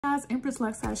Guys, Empress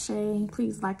Lux Sashay,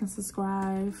 please like and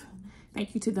subscribe.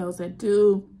 Thank you to those that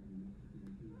do.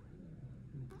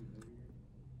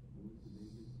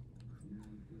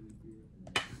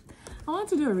 I want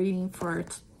to do a reading for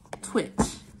Twitch.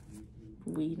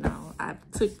 We know I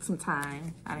took some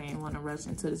time. I didn't want to rush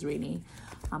into this reading.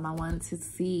 I wanted to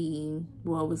see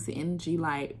what was the energy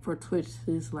like for Twitch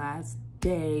this last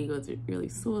day. Was it really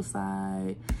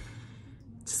suicide?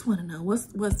 Just want to know what's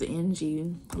the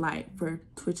energy like for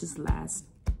Twitch's last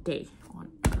day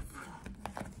on Earth.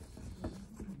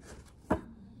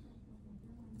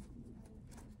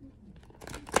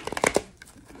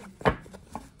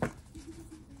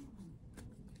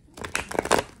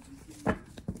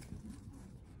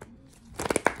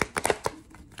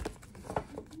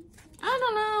 I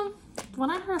don't know. When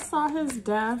I first saw his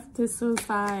death, his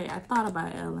suicide, I thought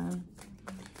about Ellen.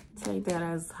 Take that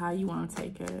as how you want to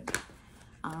take it.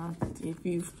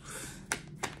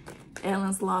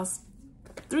 Ellen's lost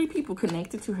 3 people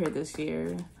connected to her this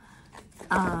year.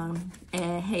 And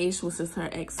Hayes was just her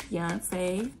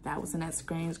ex-fiance. That was in that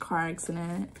strange car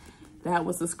accident. That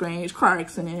was a strange car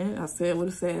accident. I would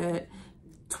have said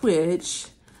Twitch.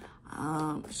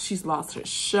 She's lost her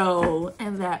show.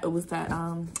 And that it was that,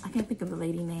 I can't think of the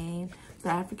lady name. The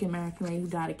African-American lady who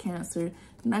died of cancer.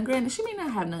 Now, granted, she may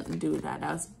not have nothing to do with that.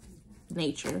 That was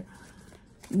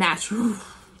natural.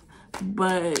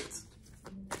 But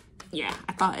yeah,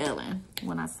 I thought Ellen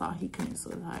when I saw he committed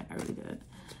suicide. I really did.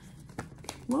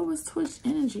 What was Twitch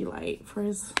energy like for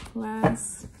his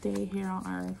last day here on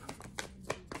Earth?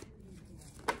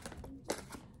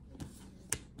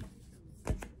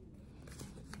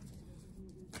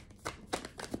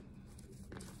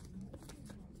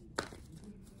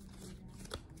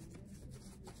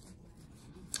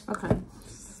 Okay,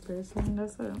 Spirit saying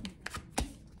that's it.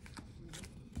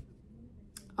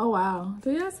 Oh wow,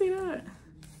 did y'all see that?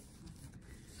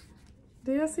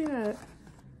 Did y'all see that?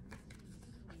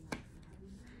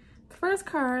 The first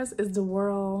cards is the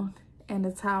World and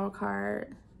the Tower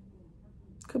card.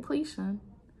 Completion.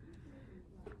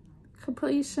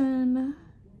 Completion.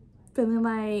 Feeling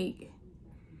like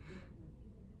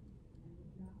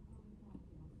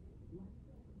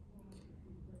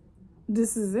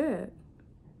this is it.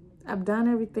 I've done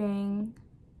everything.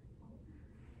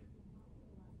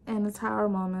 And the Tower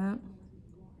moment.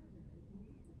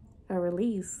 A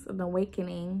release, an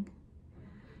awakening,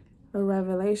 a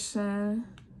revelation,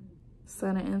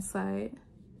 sudden insight.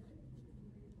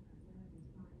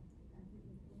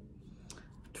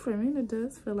 For me, it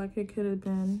does feel like it could have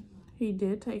been, he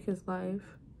did take his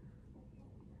life.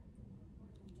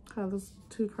 How those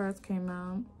 2 cards came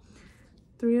out.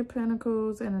 3 of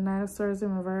Pentacles and the Knight of Swords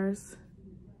in reverse.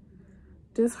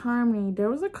 Disharmony. There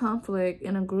was a conflict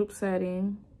in a group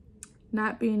setting.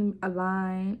 Not being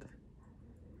aligned.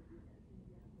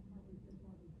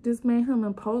 This made him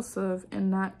impulsive and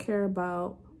not care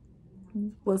about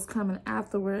what's coming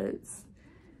afterwards.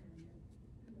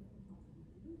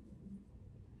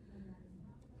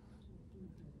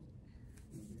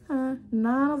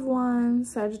 Nine of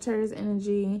Wands, Sagittarius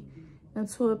energy, and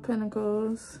 2 of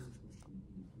Pentacles.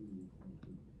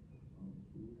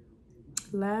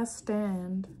 Last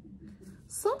stand.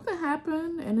 Something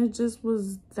happened and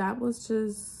that was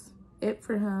just it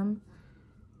for him.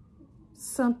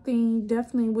 Something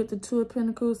definitely with the 2 of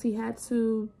Pentacles, he had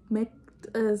to make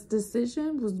a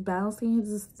decision, was balancing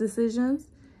his decisions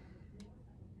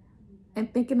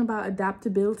and thinking about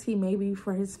adaptability maybe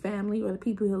for his family or the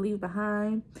people he'll leave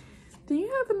behind. Then you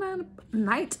have the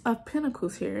Knight of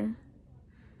Pentacles here.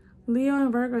 Leo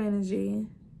and Virgo energy.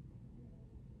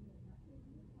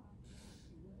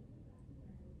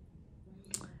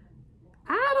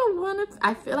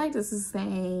 I feel like this is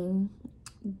saying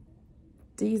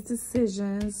these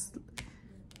decisions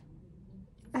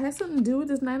has something to do with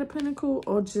this Knight of Pentacles,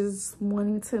 or just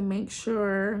wanting to make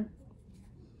sure.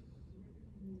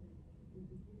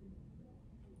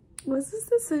 Was this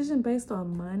decision based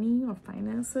on money or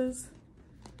finances?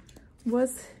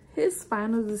 Was his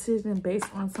final decision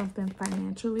based on something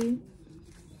financially?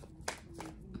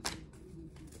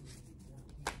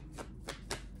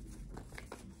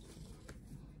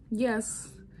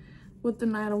 Yes, with the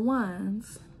Knight of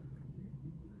Wands.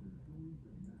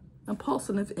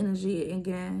 Impulsive energy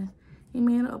again. He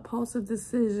made an impulsive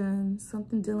decision,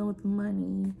 something dealing with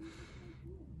money.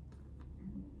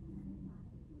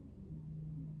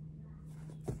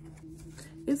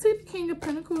 Is he the King of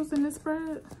Pentacles in this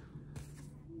spread?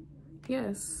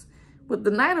 Yes, with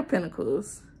the Knight of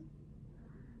Pentacles.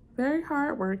 Very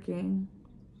hardworking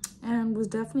and was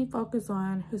definitely focused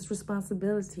on his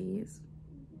responsibilities.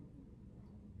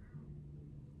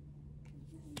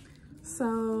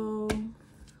 So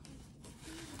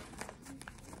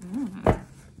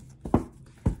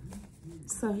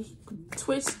So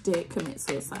Twitch did commit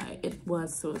suicide. It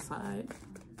was suicide.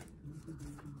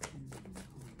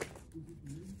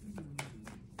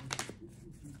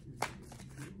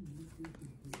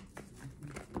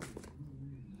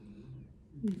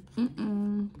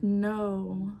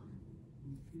 No.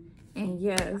 And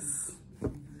yes.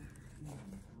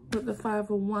 With the Five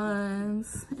of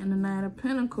Wands and the Knight of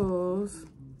Pentacles.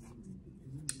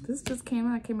 This just came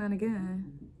out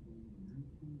again.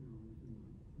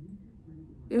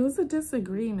 It was a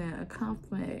disagreement, a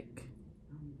conflict.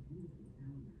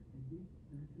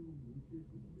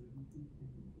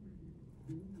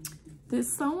 Did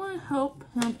someone help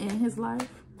him in his life?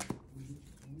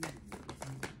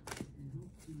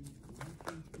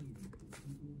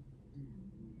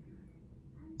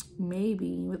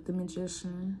 Maybe with the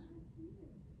Magician.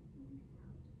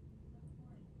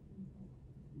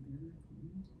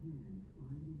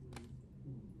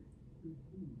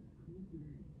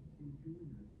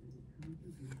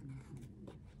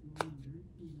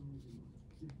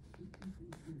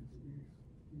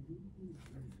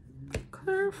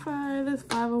 Clarify this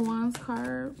Five of Wands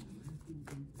card.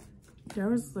 There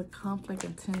was a conflict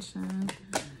and tension.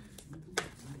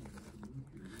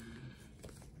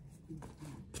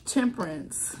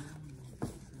 Temperance.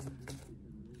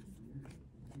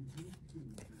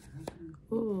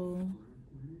 Ooh.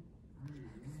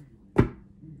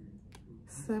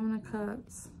 Seven of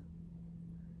Cups.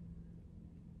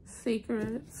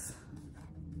 Secrets.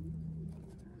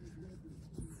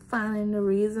 Finding the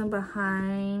reason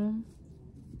behind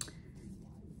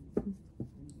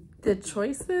the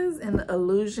choices and the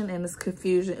illusion and this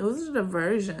confusion. It was a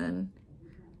diversion.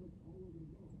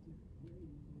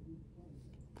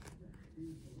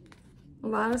 A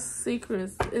lot of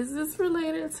secrets. Is this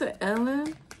related to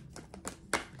Ellen?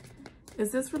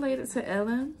 Is this related to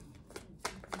Ellen?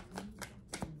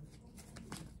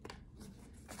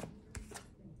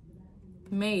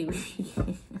 Maybe.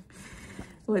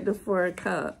 With the Four of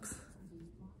Cups.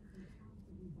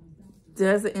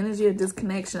 There's an energy of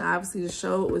disconnection. Obviously, the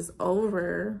show was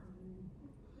over.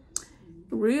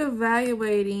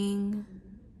 Reevaluating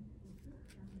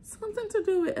something to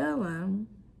do with Ellen.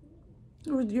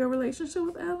 With your relationship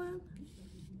with Ellen?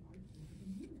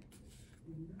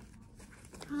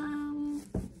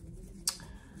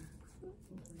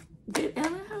 Did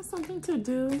Ellen have something to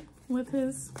do with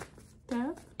his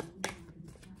death?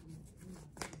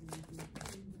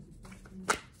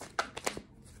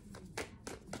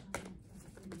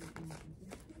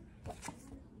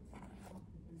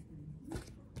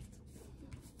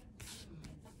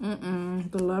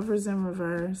 The Lover's in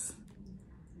reverse.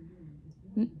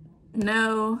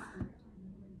 No.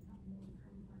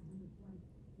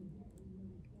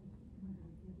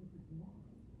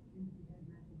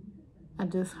 A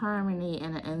disharmony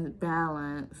and an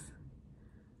imbalance.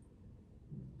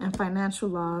 And financial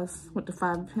loss with the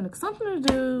Five of Pentacles. Something to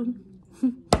do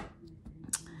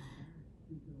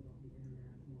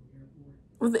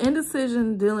with the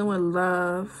indecision, dealing with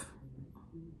love.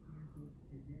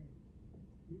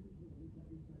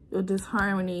 With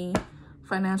disharmony,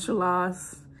 financial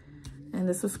loss. And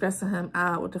this was stressing him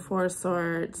out with the Four of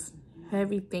Swords.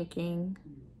 Heavy thinking.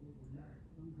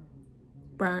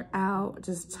 Burnt out,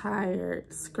 just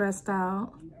tired, stressed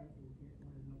out.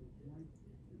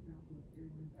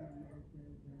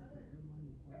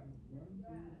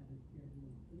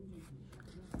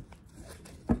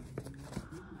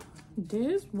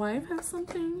 Did his wife have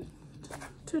something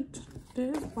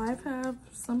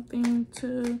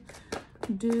to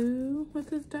do with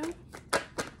his death?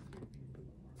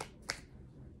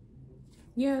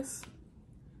 Yes.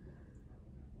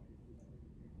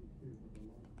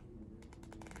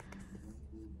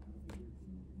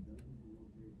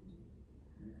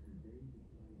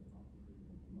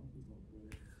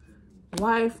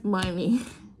 Wife, money,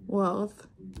 wealth,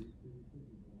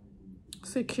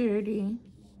 security.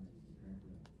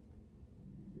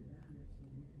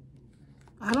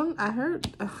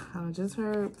 I just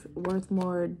heard worth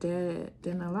more dead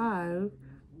than alive.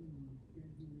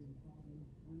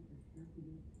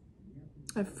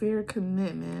 I fear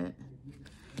commitment.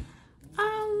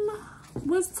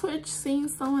 Was Twitch seeing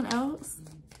someone else?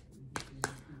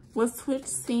 Was Twitch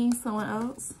seeing someone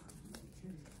else?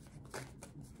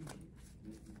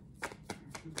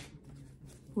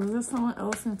 Was there someone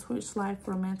else in Twitch life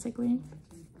romantically?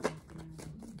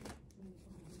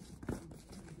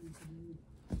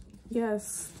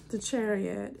 Yes, the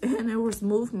Chariot. And there was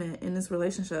movement in this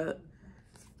relationship.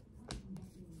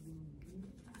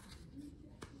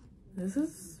 This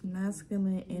is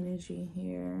masculine energy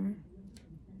here.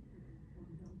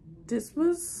 This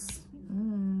was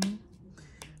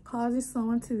Causing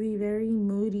someone to be very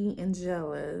moody and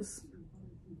jealous.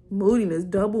 Moodiness,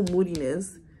 double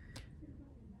moodiness.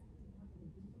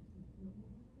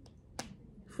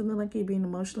 Feeling like you're being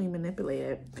emotionally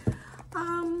manipulated.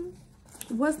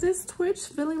 Was this Twitch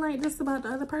feeling like this about the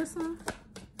other person?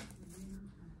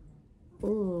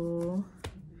 Ooh.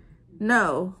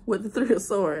 No, with the Three of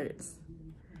Swords.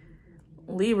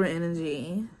 Libra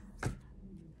energy.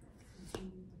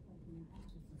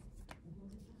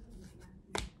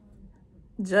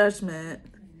 Judgment.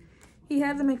 He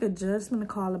had to make a judgment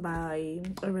call about a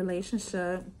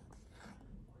relationship.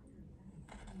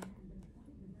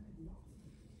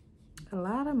 A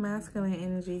lot of masculine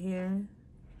energy here.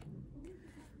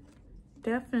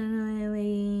 Definitely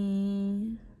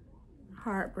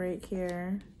heartbreak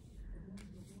here.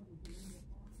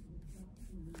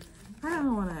 I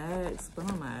don't want to ask, but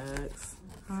I'm gonna ask.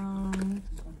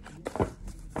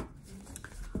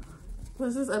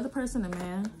 Was this other person a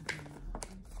man?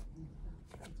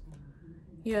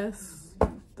 Yes,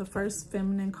 the first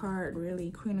feminine card, really,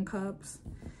 Queen of Cups.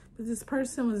 But this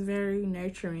person was very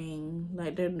nurturing,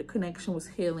 like their connection was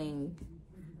healing.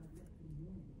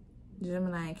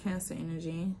 Gemini and Cancer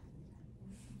energy.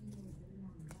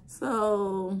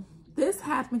 So this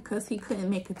happened because he couldn't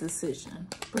make a decision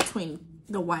between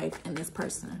the wife and this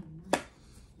person.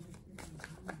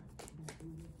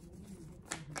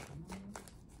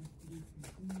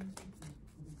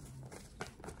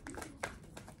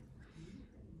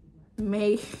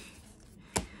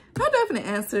 No definite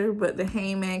answer, but the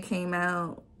Hangman came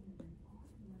out.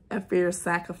 A fear of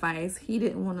sacrifice. He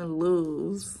didn't want to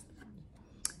lose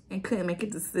and couldn't make a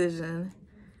decision.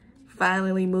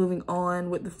 Finally moving on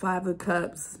with the Five of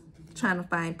Cups, trying to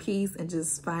find peace and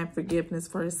just find forgiveness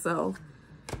for himself.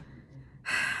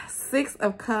 Six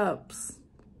of Cups.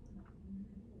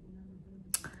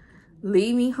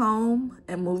 Leaving home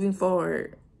and moving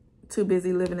forward. Too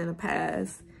busy living in the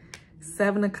past.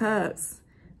 Seven of Cups.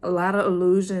 A lot of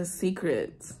illusions,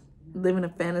 secrets. Living a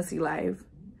fantasy life.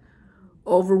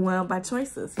 Overwhelmed by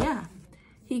choices. Yeah.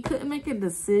 He couldn't make a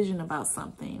decision about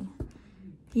something.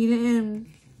 He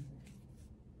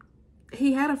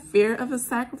had a fear of a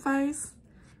sacrifice.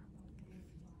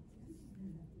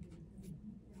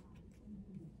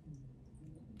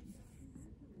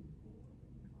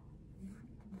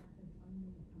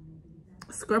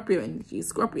 Scorpio energy.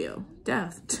 Scorpio.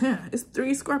 Death. It's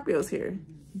 3 Scorpios here.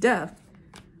 Death.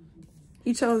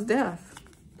 He chose death.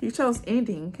 He chose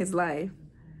ending his life.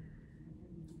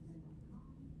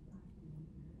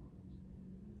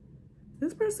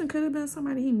 This person could have been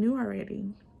somebody he knew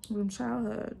already from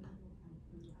childhood.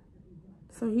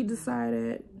 So he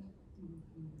decided,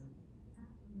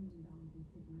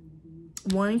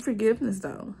 wanting forgiveness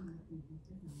though.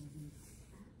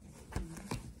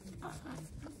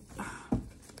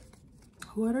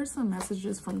 What are some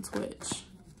messages from Twitch?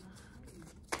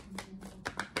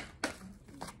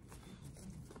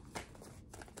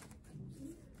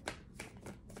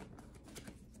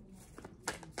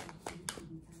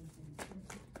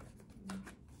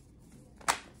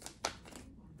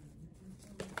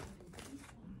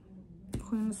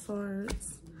 Queen of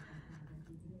Swords.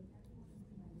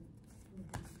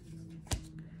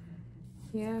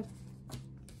 Yeah.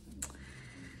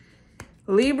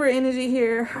 Libra energy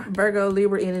here. Virgo,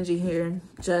 Libra energy here.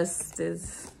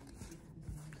 Justice.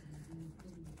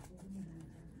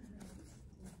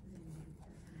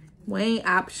 Weighing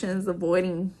options,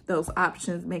 avoiding those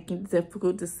options, making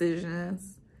difficult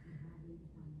decisions.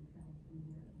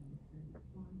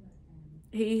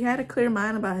 He had a clear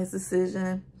mind about his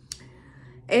decision.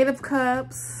 8 of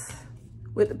Cups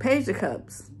with the Page of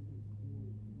Cups.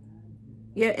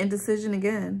 Yeah, indecision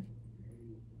again.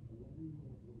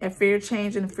 A fear of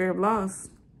change and a fear of loss.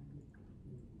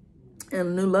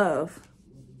 And new love.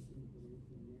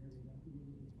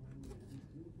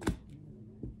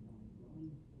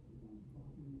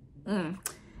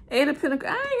 Eight of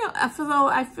Pentacles.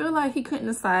 I feel like he couldn't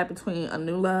decide between a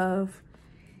new love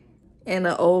and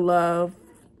an old love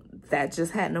that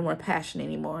just had no more passion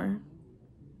anymore.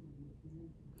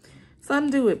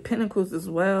 Something to do with Pentacles as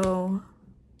well.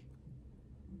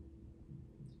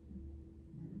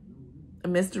 A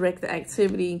misdirected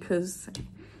activity, because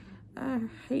I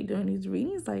hate doing these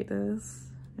readings like this.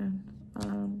 And,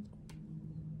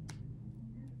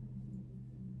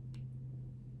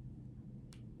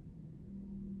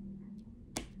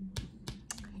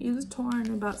 he was torn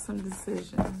about some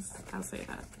decisions. I'll say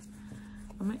that.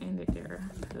 I'm gonna end it there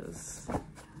because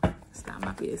it's not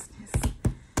my business.